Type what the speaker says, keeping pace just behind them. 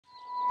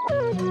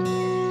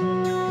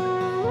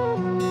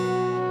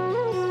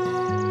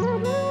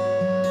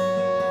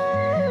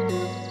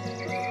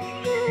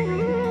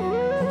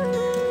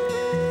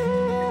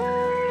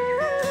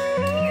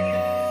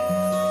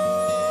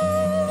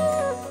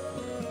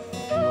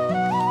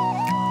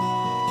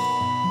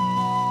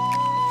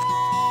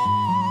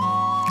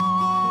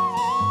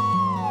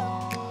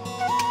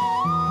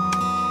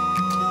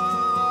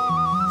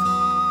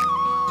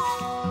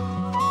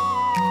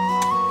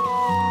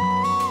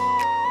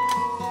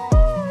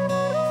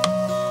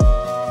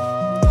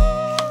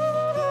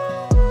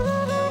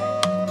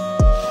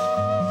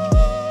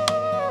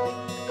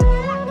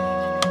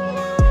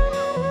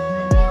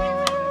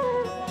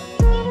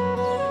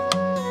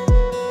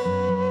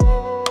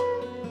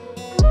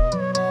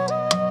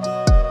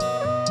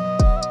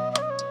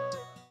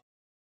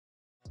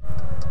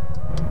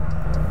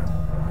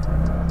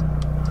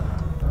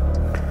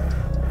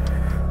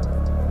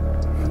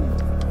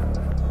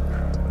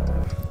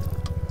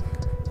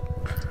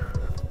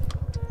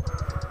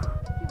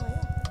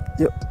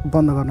यो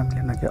बन्द गर्न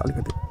मिलेन कि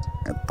अलिकति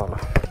तल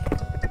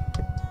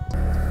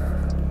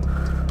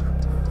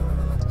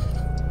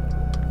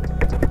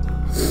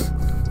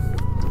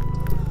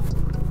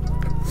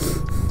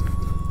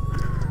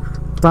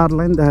चार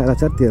लाइन देखाएर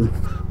छ तेल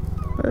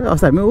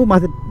अस्ति हामी ऊ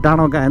माथि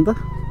डाँडा गयो नि त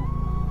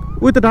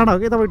उही त डाँडा हो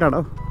कि तपाईँ डाँडा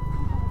हो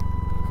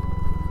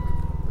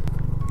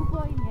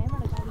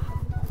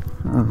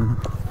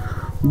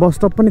बस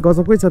स्टप पनि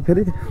गजबकै छ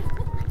फेरि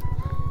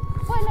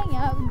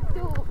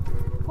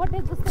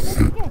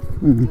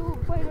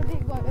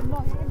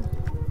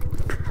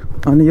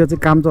अनि यो चाहिँ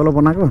काम चलो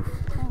बनाएको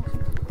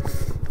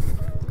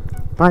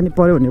पानी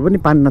पर्यो भने पनि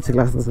पानी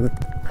नछिक्ला जस्तो छ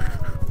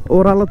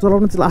ओह्रालो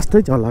चलाउनु चाहिँ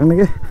लास्टै झल लाग्ने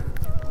के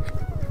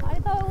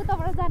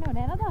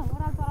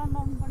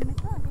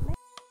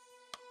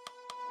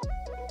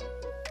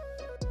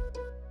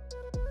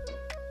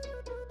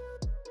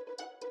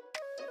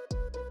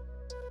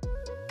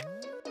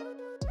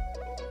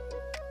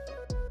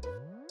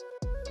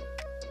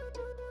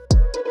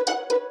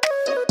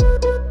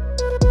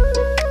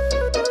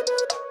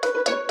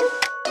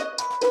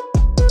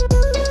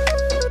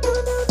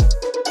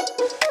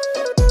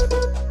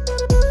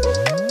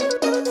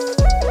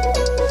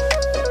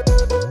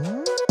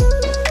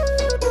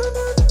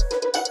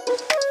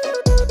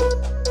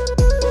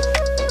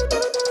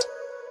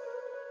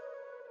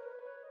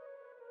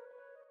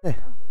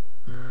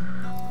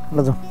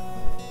ल जाऊ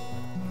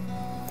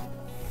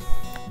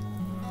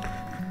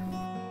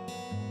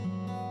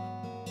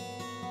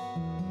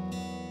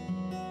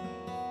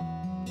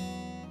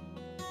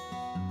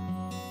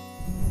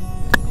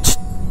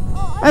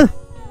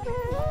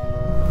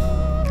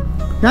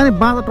यहाँ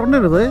बाँधा टर्ने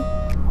रहेछ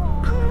है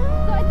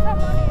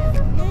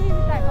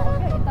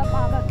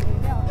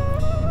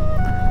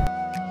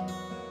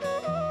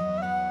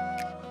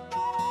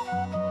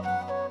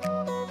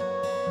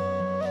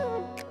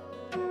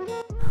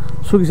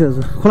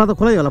सुकिसकेको छ खोला त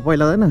खोलै होला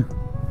पहिला होइन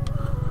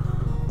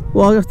ऊ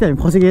अघि अस्ति हामी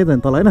फसिगयो त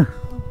नि तल होइन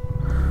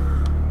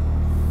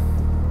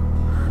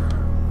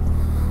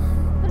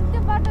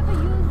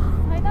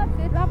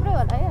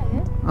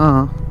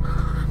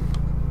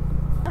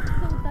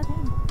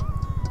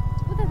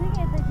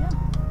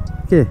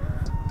के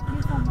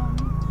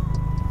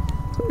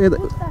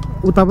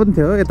उता पनि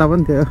थियो यता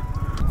पनि थियो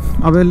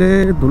अब यसले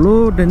धुलो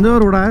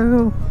डेन्जर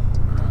उडायो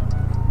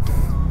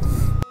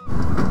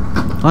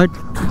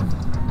हैट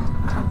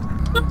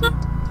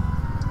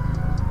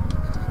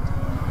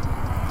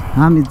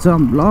हामी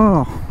जाऊँ ल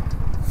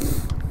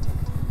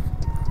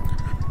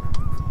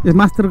यो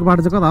मास्टरको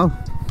बाटो चाहिँ कता हो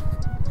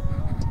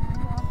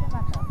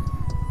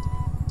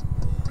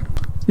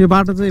यो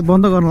बाटो चाहिँ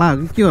बन्द गर्न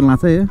लाग्यो कि के गर्न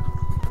लाग्छ यो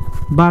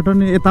बाटो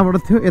नि यताबाट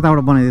थियो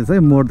यताबाट बनाइदिएछ है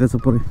मोड्दैछ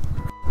पुरै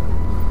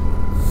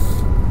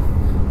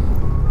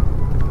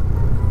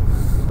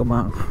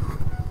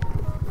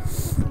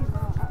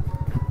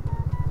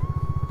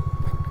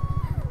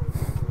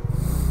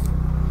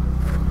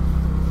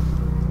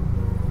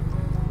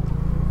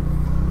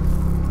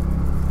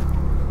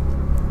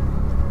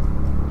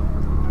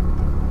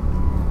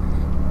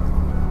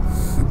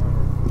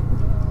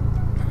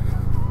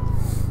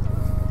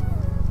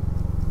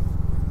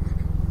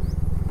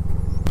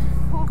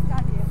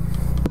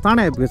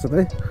चाँडै आइपुगेछ त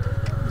है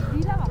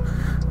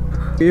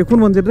यो कुन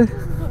मन्दिर रे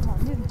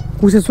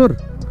कुशेश्वर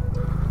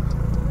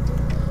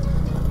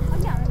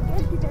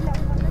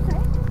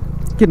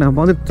किन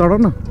मन्दिर चढाउ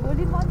न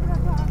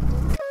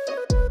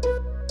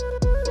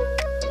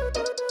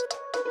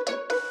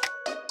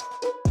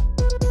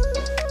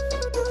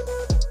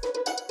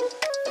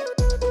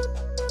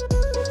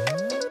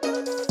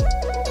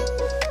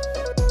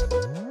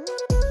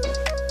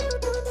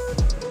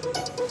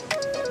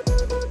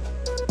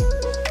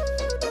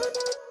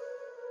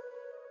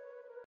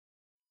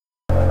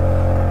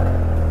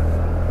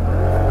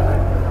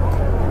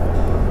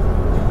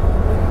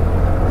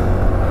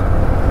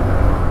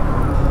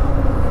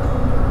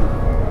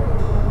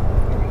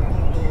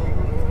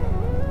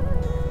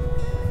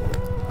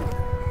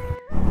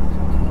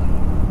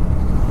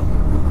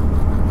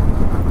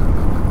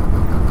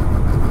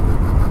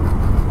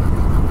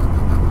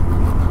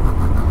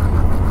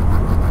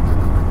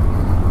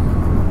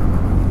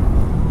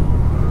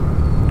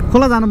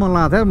खोला जानु मन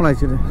लागेको थियो मलाई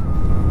एकचोटि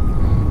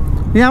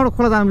यहाँबाट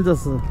खोला जानु मिल्छ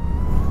जस्तो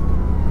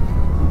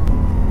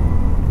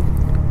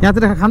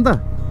यहाँतिर खान त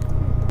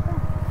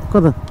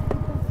कता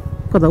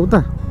कता उता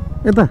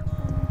यता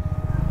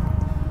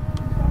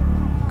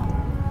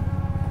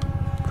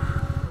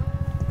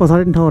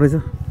पछाडि नि ठाउँ रहेछ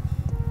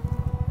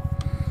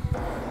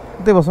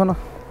त्यही बसौँ न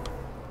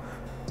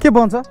के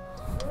बन्छ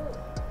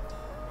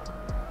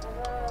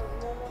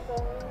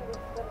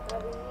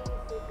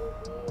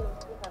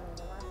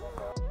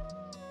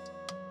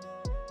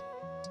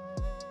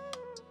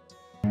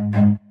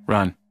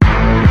Run.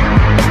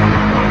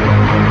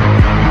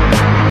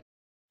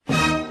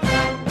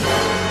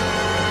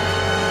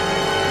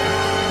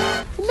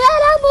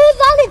 मेरा मुंह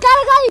से निकल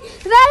गई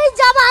मेरी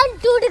जबान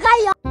टूट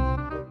गई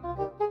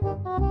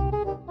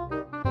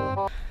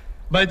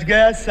बच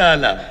गया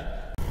साला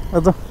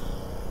अच्छा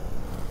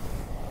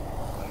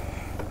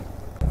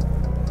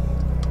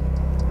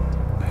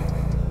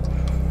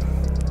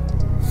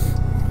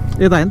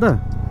यता हैन त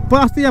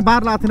अस्ति यहाँ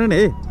बार लगाएको थिएन नि है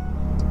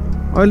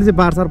अहिले चाहिँ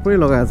बार सार पुरै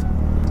लगाएको छ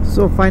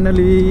सो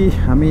फाइनली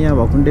हामी यहाँ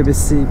भकुण्डे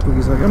बेसी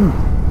पुगिसक्यौँ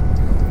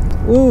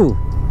ऊ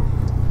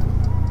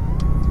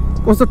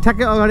कस्तो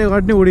ठ्याक्कै अगाडि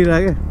अगाडि नै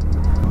उडिरहेको क्या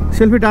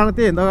सेल्फी डाँडा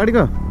त्यही हेर्नु त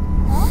अगाडिको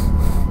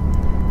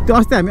त्यो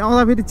अस्ति हामी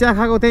आउँदा फेरि चिया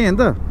खाएको त्यही हेर्नु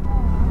त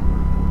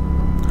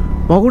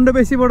भकुण्डे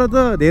बेसीबाट त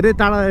धेरै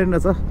टाढा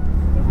रहेछ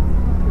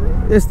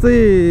यस्तै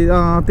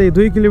त्यही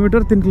 2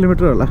 किलोमिटर 3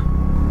 किलोमिटर होला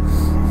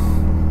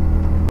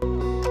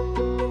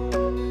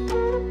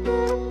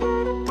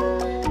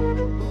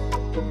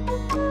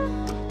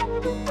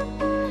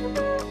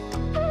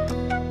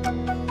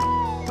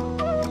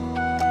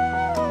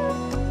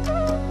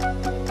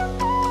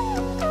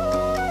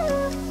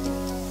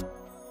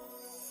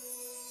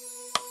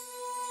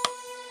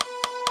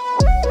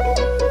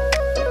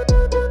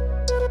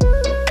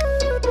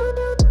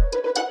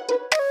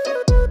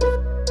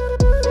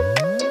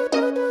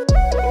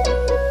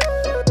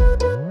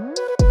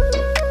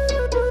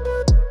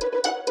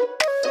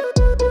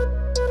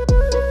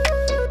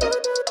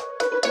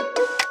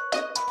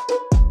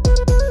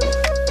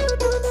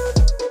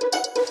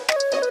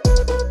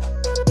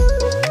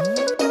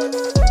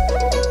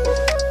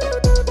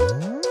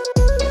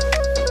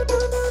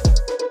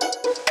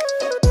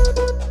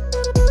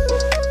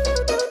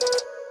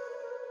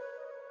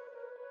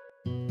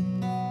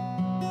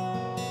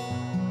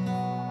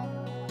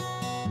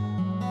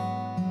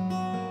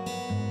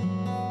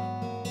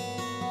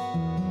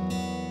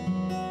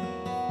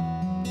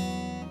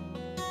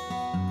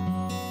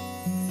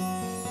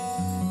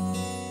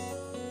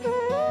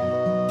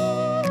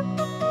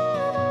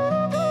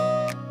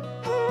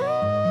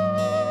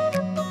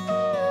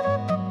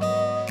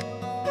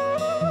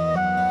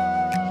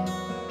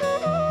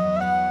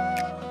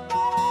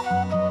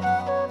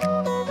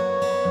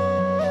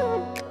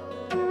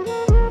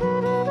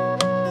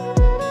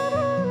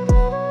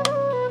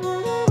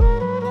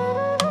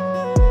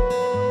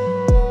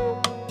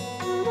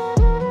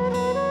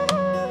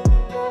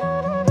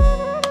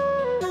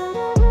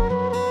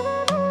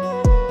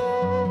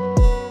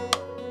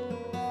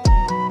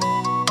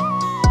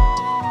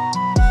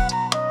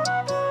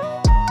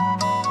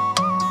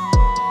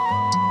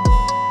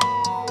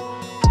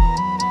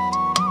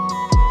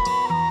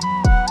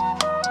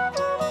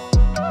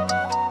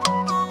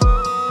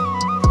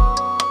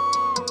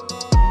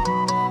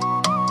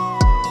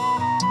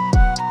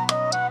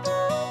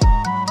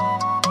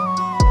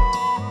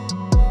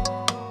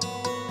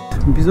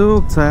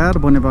बिजोक छ यार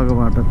बनेपाको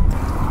बाटो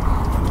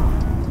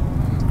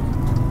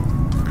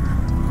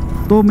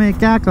तो मैं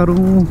क्या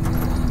करूं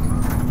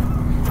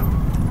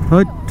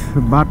हट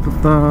बाटो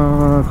त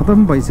खतम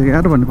भइसक्यो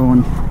यार बनेपा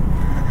भने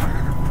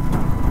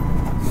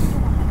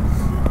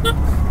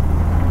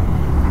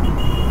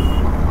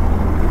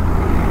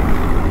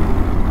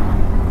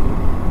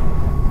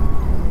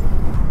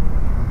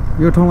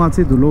यो ठाउँमा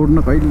चाहिँ धुलो उड्न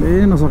कहिले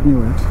नसक्ने हो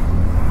यार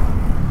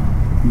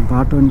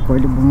बाटो नि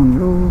कहिले बनाउने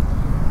हो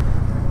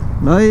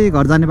ल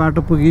घर जाने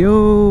बाटो पुग्यो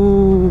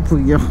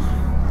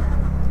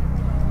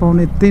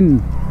 2:45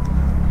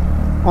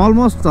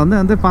 अलमोस्ट झन्डै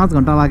झन्डै 5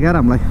 घन्टा लाग्यो यार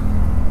हामीलाई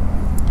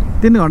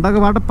 3 घन्टाको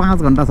बाटो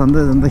 5 घन्टा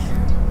झन्डै झन्डै